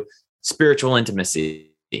into spiritual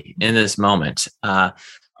intimacy in this moment.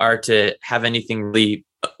 Or to have anything really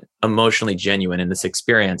emotionally genuine in this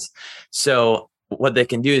experience. So what they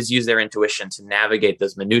can do is use their intuition to navigate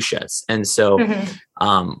those minutiae. And so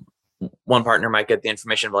one partner might get the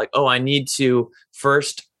information of like, oh, I need to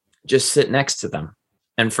first just sit next to them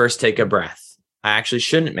and first take a breath. I actually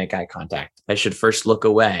shouldn't make eye contact. I should first look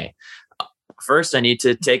away. First, I need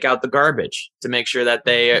to take out the garbage to make sure that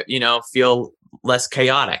they, feel less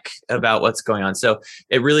chaotic about what's going on. So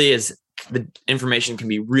it really is, the information can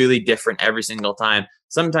be really different every single time.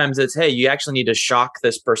 Sometimes it's, hey, you actually need to shock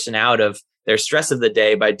this person out of their stress of the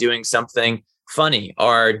day by doing something funny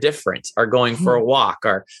or different or going for a walk.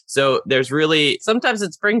 Or so there's really, sometimes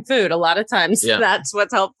it's bring food. A lot of times that's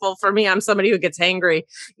what's helpful for me. I'm somebody who gets hangry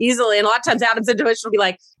easily. And a lot of times Adam's intuition will be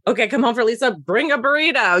like, okay, come home for Elisa, bring a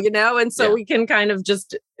burrito, and so we can kind of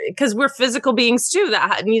just, because we're physical beings too,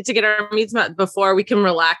 that need to get our needs met before we can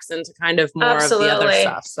relax into kind of more of the other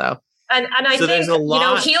stuff. So. And I think,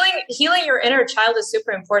 healing your inner child is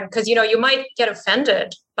super important, because, you might get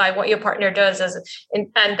offended by what your partner does and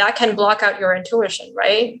that can block out your intuition,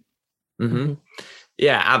 right? Mm-hmm.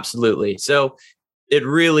 Yeah, absolutely. So it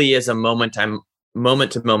really is a moment to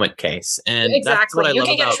moment case. And that's what I love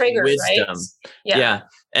about wisdom. Right? Yeah.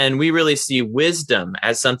 And we really see wisdom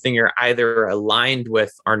as something you're either aligned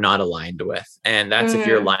with or not aligned with. And that's if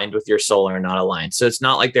you're aligned with your soul or not aligned. So it's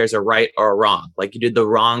not like there's a right or a wrong. Like you did the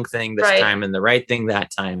wrong thing this time and the right thing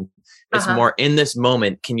that time. It's more in this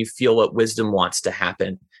moment. Can you feel what wisdom wants to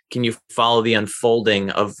happen? Can you follow the unfolding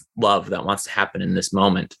of love that wants to happen in this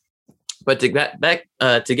moment? But to get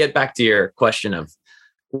back to your question of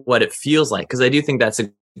what it feels like, because I do think that's a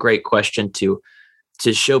great question to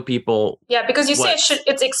show people. Yeah, because you say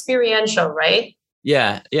it's experiential, right?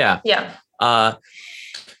 Yeah. I'm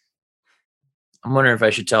wondering if I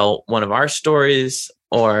should tell one of our stories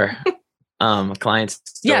or a client's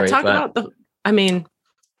story. Yeah, talk about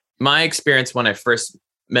my experience when I first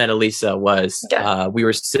met Elisa was we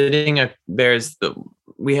were sitting. There's the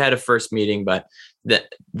we had a first meeting, but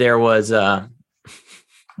there was it's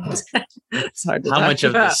hard to how talk much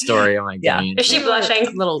about. of the story am I getting into? Is she blushing?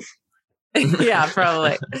 A little. Yeah,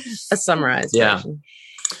 probably a summarized version.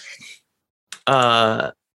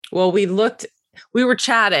 Well, we were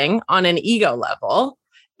chatting on an ego level.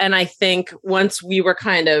 And I think once we were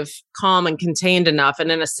kind of calm and contained enough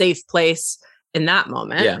and in a safe place in that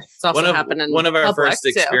moment, it's also happened in one of our public first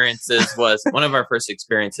experiences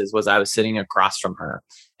was I was sitting across from her,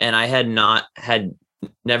 and I had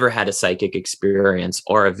never had a psychic experience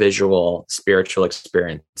or a visual spiritual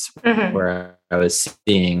experience where I was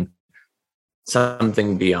seeing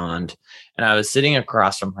something beyond. And I was sitting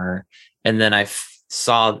across from her, and then I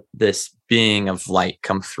saw this being of light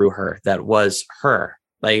come through her that was her.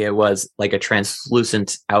 Like it was like a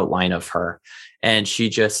translucent outline of her. And she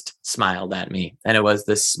just smiled at me. And it was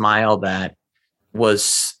this smile that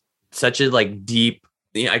was such a like deep,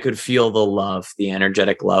 I could feel the love, the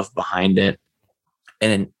energetic love behind it.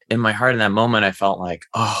 And in my heart in that moment, I felt like,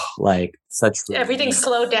 oh, like such everything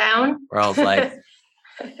slowed down. Where I was like,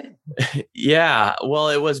 yeah, well,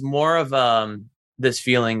 it was more of this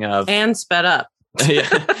feeling of and sped up.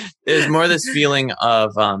 Yeah, it was more this feeling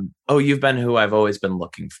of oh, you've been who I've always been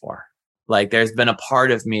looking for. Like there's been a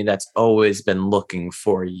part of me that's always been looking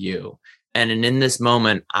for you. And in this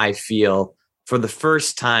moment, I feel for the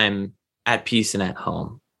first time at peace and at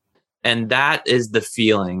home. And that is the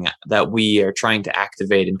feeling that we are trying to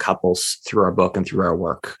activate in couples through our book and through our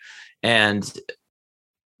work. And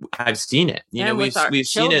I've seen it. You know, we've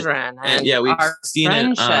seen it. And we've seen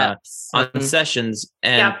it on sessions.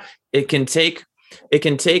 And it can take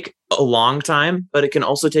a long time, but it can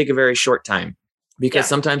also take a very short time, because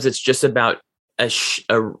sometimes it's just about a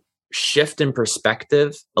shift in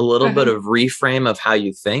perspective, a little bit of reframe of how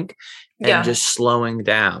you think, and just slowing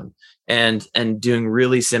down and doing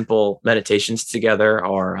really simple meditations together,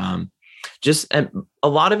 or and a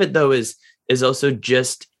lot of it though is also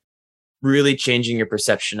just really changing your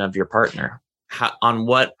perception of your partner. How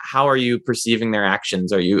are you perceiving their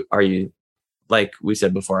actions? Are you like we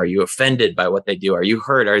said before, are you offended by what they do? Are you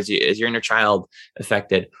hurt? Or is your inner child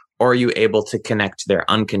affected? Or are you able to connect to their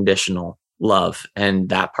unconditional love and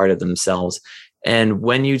that part of themselves? And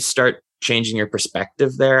when you start changing your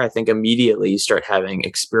perspective there, I think immediately you start having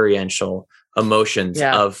experiential emotions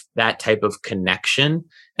of that type of connection.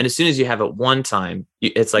 And as soon as you have it one time,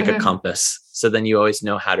 it's like a compass. So then you always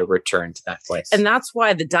know how to return to that place. And that's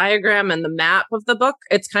why the diagram and the map of the book,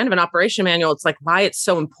 it's kind of an operation manual. It's like why it's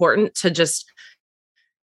so important to just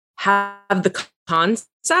have the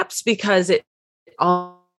concepts, because it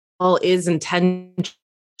all is intention,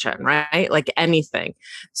 right? Like anything.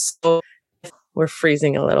 So we're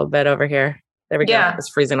freezing a little bit over here. There we go. It's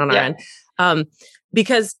freezing on our end.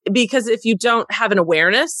 Because if you don't have an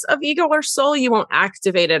awareness of ego or soul, you won't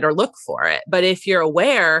activate it or look for it. But if you're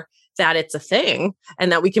aware that it's a thing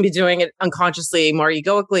and that we can be doing it unconsciously, more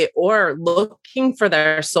egoically, or looking for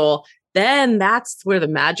their soul, then that's where the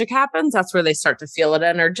magic happens. That's where they start to feel it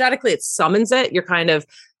energetically. It summons it. You're kind of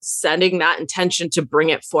sending that intention to bring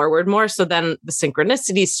it forward more. So then the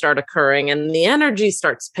synchronicities start occurring and the energy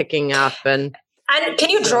starts picking up. And can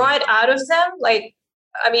you draw it out of them? Like,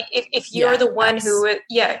 I mean, if you're the one who,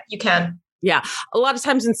 you can. Yeah. A lot of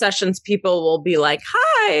times in sessions, people will be like,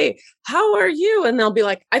 hi, how are you? And they'll be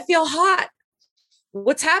like, I feel hot.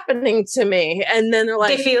 What's happening to me? And then they're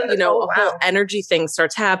like, they feel, a whole energy thing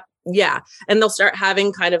starts happening. Yeah. And they'll start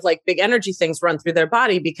having kind of like big energy things run through their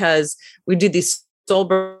body, because we do these soul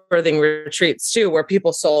birthing retreats too, where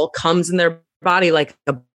people's soul comes in their body like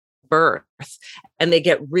a birth, and they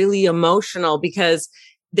get really emotional because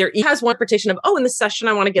there has one interpretation of, in this session,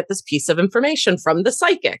 I want to get this piece of information from the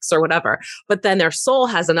psychics or whatever. But then their soul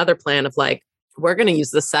has another plan of like, we're going to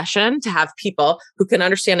use the session to have people who can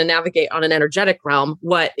understand and navigate on an energetic realm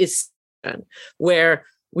what is where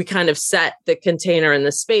we kind of set the container in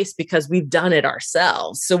the space because we've done it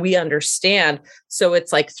ourselves. So we understand. So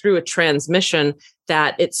it's like through a transmission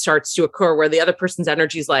that it starts to occur where the other person's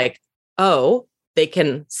energy is like, oh, they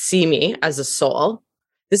can see me as a soul.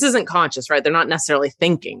 This isn't conscious, right? They're not necessarily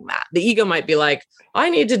thinking that. The ego might be like, I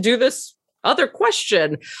need to do this other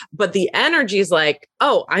question. But the energy is like,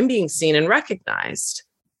 oh, I'm being seen and recognized.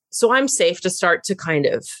 So I'm safe to start to kind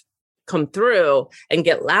of come through and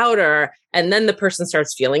get louder. And then the person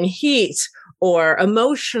starts feeling heat or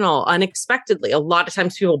emotional unexpectedly. A lot of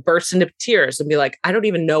times people burst into tears and be like, I don't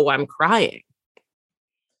even know why I'm crying.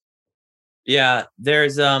 Yeah,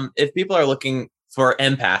 there's if people are looking for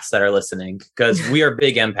empaths that are listening, because we are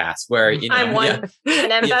big empaths where, I'm one an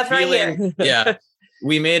empath right here. Yeah.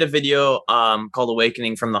 We made a video called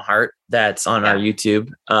Awakening from the Heart that's on our YouTube,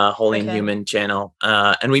 Holy and Human channel.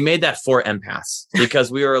 And we made that for empaths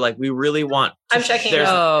because we were like, we really want to I'm checking it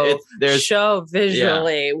out. Show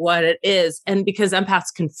visually what it is. And because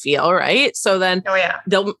empaths can feel, right? So then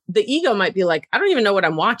the ego might be like, I don't even know what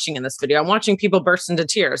I'm watching in this video. I'm watching people burst into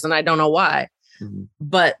tears and I don't know why. Mm-hmm.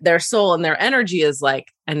 But their soul and their energy is like,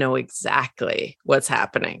 I know exactly what's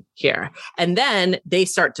happening here. And then they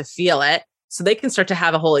start to feel it. So they can start to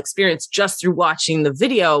have a whole experience just through watching the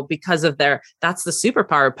video because of that's the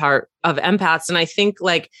superpower part of empaths. And I think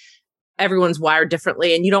like everyone's wired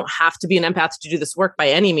differently and you don't have to be an empath to do this work by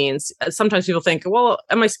any means. Sometimes people think, well,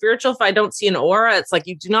 am I spiritual if I don't see an aura? It's like,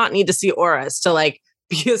 you do not need to see auras to like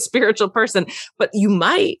be a spiritual person, but you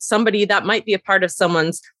might, somebody that might be a part of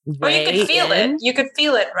someone's or you could feel it. You could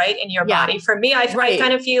feel it right in your body. For me, I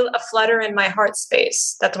kind of feel a flutter in my heart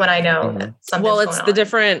space. That's when I know that something's going on. Well, it's the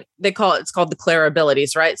different, it's called the clair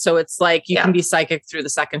abilities, right? So it's like you can be psychic through the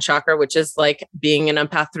second chakra, which is like being an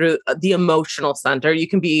empath through the emotional center. You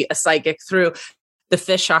can be a psychic through the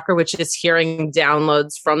fifth chakra, which is hearing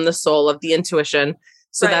downloads from the soul of the intuition.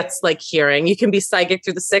 So that's like hearing. You can be psychic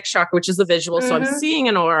through the sixth chakra, which is the visual. So I'm seeing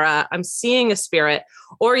an aura, I'm seeing a spirit,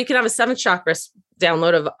 or you can have a seventh chakra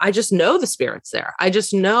download of, I just know the spirit's there. I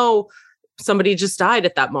just know somebody just died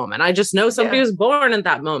at that moment. I just know somebody was born at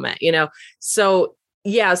that moment, you know? So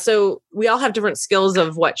so we all have different skills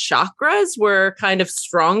of what chakras we're kind of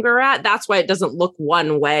stronger at. That's why it doesn't look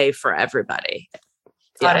one way for everybody.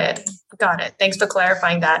 Got it. Thanks for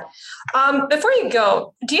clarifying that. Before you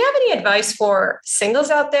go, do you have any advice for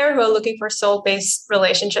singles out there who are looking for soul-based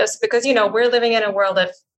relationships? Because, you know, we're living in a world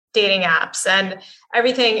of dating apps and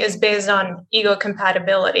everything is based on ego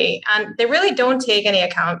compatibility. And they really don't take any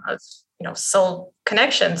account of, you know, soul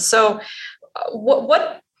connections. So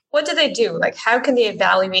what do they do? Like, how can they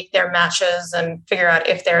evaluate their matches and figure out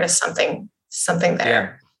if there is something there?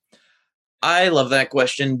 Yeah. I love that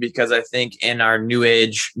question because I think in our new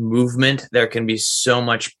age movement, there can be so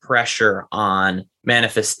much pressure on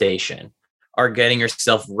manifestation or getting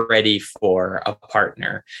yourself ready for a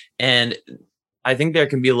partner. And I think there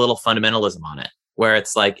can be a little fundamentalism on it where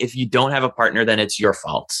it's like, if you don't have a partner, then it's your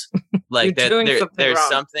fault. Like there's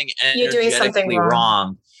something energetically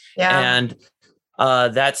wrong. Yeah. And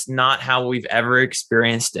that's not how we've ever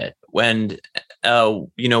experienced it. When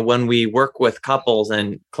when we work with couples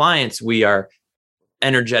and clients, we are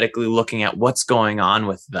energetically looking at what's going on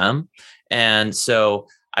with them. And so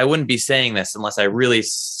I wouldn't be saying this unless I really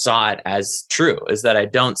saw it as true, is that I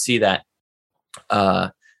don't see that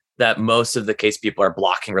that most of the case people are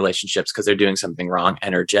blocking relationships because they're doing something wrong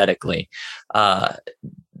energetically. I'm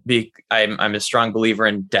a strong believer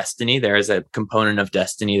in destiny. There is a component of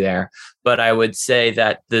destiny there, but I would say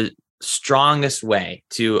that the strongest way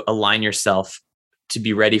to align yourself to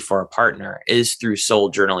be ready for a partner is through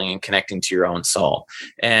soul journaling and connecting to your own soul.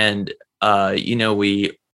 And,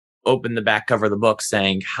 we open the back cover of the book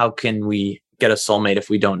saying, how can we get a soulmate if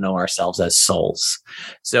we don't know ourselves as souls?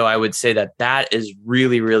 So I would say that is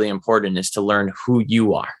really, really important, is to learn who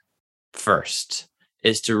you are first,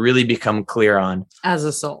 is to really become clear on as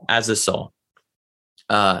a soul,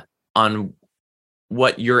 on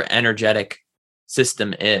what your energetic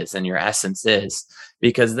system is and your essence is,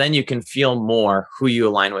 because then you can feel more who you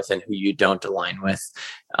align with and who you don't align with.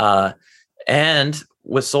 And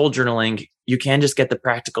with soul journaling, you can just get the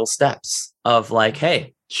practical steps of like,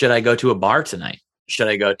 hey, should I go to a bar tonight? Should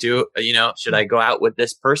I go out with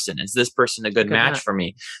this person? Is this person a good match for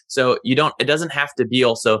me? So it doesn't have to be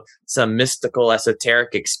also some mystical,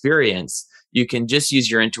 esoteric experience. You can just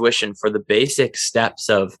use your intuition for the basic steps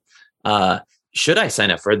of, should I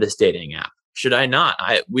sign up for this dating app? Should I not?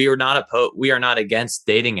 We are not against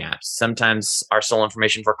dating apps. Sometimes our soul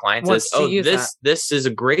information for clients this is a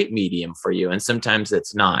great medium for you. And sometimes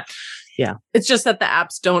it's not. Yeah. It's just that the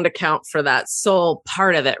apps don't account for that soul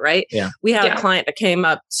part of it, right? Yeah. We had a client that came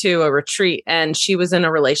up to a retreat and she was in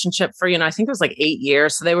a relationship for, I think it was like 8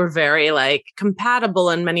 years. So they were very like compatible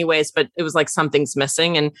in many ways, but it was like something's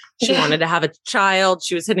missing and she wanted to have a child.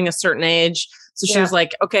 She was hitting a certain age. So she was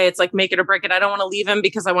like, okay, it's like make it or break it. I don't want to leave him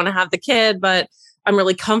because I want to have the kid, but I'm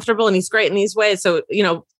really comfortable and he's great in these ways. So,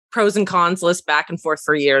 pros and cons list back and forth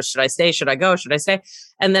for years. Should I stay? Should I go? Should I stay?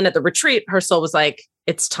 And then at the retreat, her soul was like,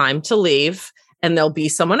 it's time to leave and there'll be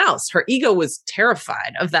someone else. Her ego was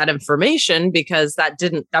terrified of that information because that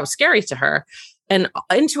was scary to her. And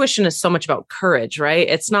intuition is so much about courage, right?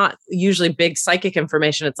 It's not usually big psychic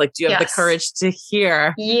information. It's like, do you have the courage to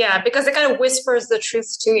hear? Yeah, because it kind of whispers the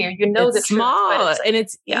truth to you. You know, it's the small, truth. And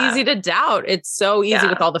it's easy to doubt. It's so easy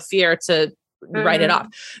with all the fear to write it off.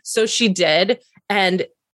 So she did. And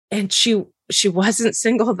she she wasn't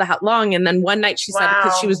single that long. And then one night she said,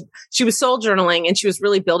 because she was soul journaling and she was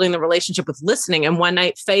really building the relationship with listening. And one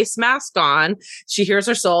night, face mask on, she hears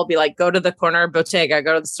her soul be like, go to the corner Bottega,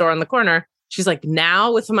 go to the store on the corner. She's like,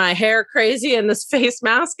 now with my hair crazy and this face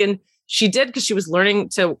mask. And she did, because she was learning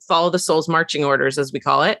to follow the soul's marching orders, as we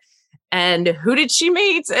call it. And who did she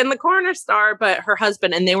meet in the corner store but her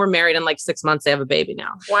husband? And they were married in like 6 months. They have a baby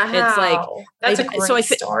now. Wow. It's like, that's a great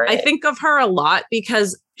story. I think of her a lot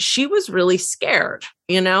because she was really scared,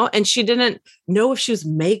 and she didn't know if she was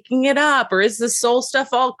making it up or is the soul stuff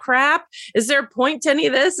all crap? Is there a point to any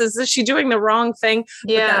of this? Is she doing the wrong thing?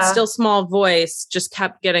 Yeah. But that still small voice just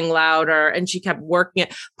kept getting louder and she kept working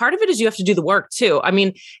it. Part of it is you have to do the work too. I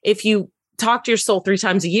mean, if you talk to your soul 3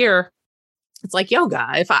 times a year, it's like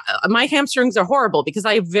yoga. My hamstrings are horrible because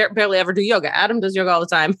I barely ever do yoga. Adam does yoga all the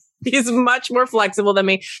time. He's much more flexible than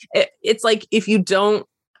me. It's like if you don't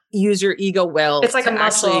use your ego well, it's like a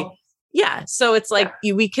muscle. Yeah. So it's like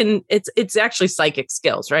it's actually psychic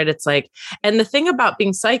skills, right? It's like, and the thing about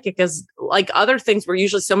being psychic is like other things, we're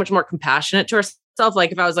usually so much more compassionate to ourselves.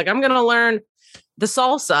 Like if I was like, I'm going to learn the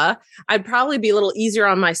salsa, I'd probably be a little easier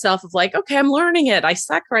on myself of like, okay, I'm learning it. I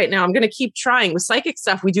suck right now. I'm going to keep trying. With psychic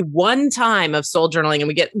stuff, we do one time of soul journaling and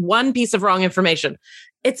we get one piece of wrong information.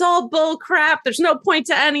 It's all bull crap. There's no point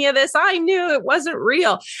to any of this. I knew it wasn't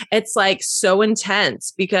real. It's like so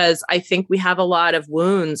intense because I think we have a lot of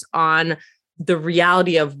wounds on the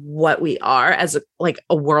reality of what we are as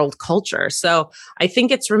a world culture. So I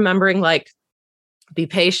think it's remembering like, be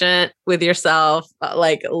patient with yourself,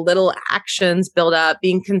 like little actions build up.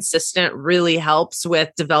 Being consistent really helps with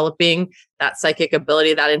developing that psychic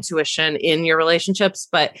ability, that intuition in your relationships.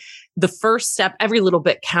 But the first step, every little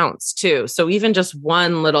bit counts too. So even just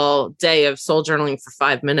one little day of soul journaling for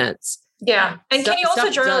 5 minutes. Yeah. And can you also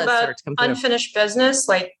journal about unfinished business?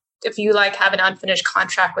 Like if you like have an unfinished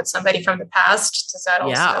contract with somebody from the past, does that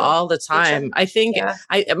also? Yeah, all the time. I think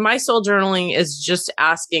my soul journaling is just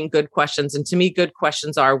asking good questions. And to me, good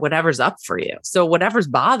questions are whatever's up for you. So whatever's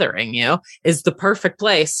bothering you is the perfect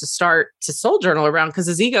place to start to soul journal around. Because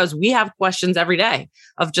as egos, we have questions every day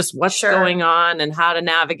of just what's going on and how to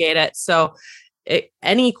navigate it. So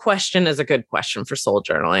any question is a good question for soul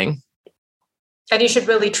journaling. And you should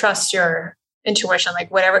really trust your intuition,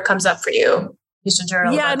 like whatever comes up for you. You should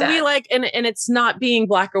journal about that. We like, and it's not being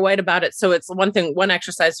black or white about it. So it's one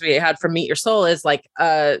exercise we had from Meet Your Soul is like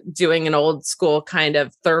doing an old school kind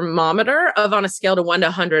of thermometer of on a scale to 1 to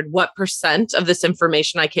 100, what percent of this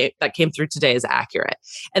information that came through today is accurate.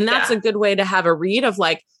 And that's a good way to have a read of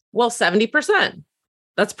like, well, 70%.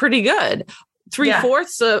 That's pretty good.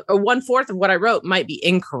 3/4 or 1/4 of what I wrote might be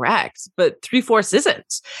incorrect, but 3/4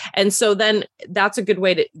 isn't. And so then that's a good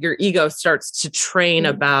way to your ego starts to train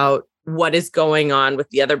about what is going on with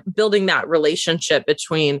the other, building that relationship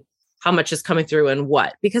between how much is coming through and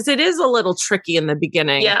what, because it is a little tricky in the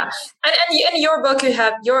beginning. Yeah. And in your book, you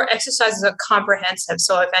have your exercises are comprehensive.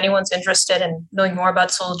 So if anyone's interested in knowing more about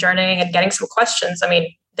soul journeying and getting some questions, I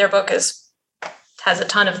mean, their book has a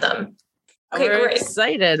ton of them. Okay, We're great.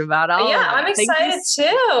 Excited about all of it. I'm excited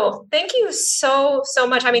too. Thank you so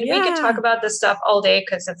much. I mean, we could talk about this stuff all day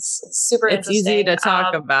because it's super interesting. It's easy to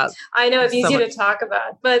talk about. I know it's easy to talk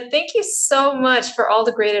about, but thank you so much for all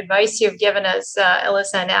the great advice you've given us,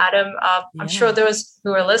 Elisa and Adam. I'm sure those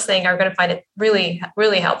who are listening are going to find it really,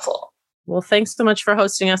 really helpful. Well, thanks so much for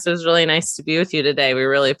hosting us. It was really nice to be with you today. We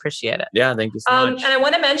really appreciate it. Yeah, thank you so much. And I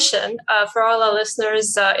want to mention for all our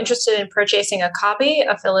listeners interested in purchasing a copy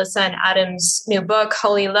of Elisa and Adam's new book,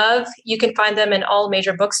 Holy Love, you can find them in all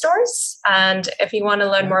major bookstores. And if you want to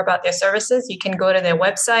learn more about their services, you can go to their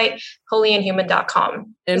website,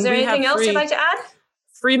 holyandhuman.com. Is there anything else you'd like to add?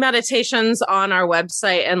 Free meditations on our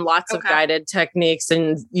website and lots of guided techniques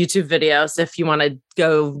and YouTube videos if you want to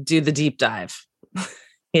go do the deep dive.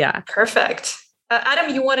 Yeah. Perfect.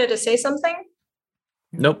 Adam, you wanted to say something?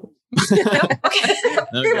 Nope. Okay.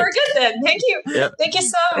 We're good then. Thank you. Yep. Thank you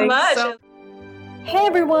so much. Hey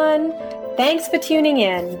everyone. Thanks for tuning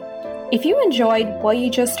in. If you enjoyed what you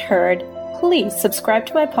just heard, please subscribe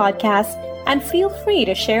to my podcast and feel free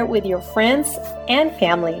to share it with your friends and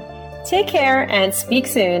family. Take care and speak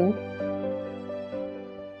soon.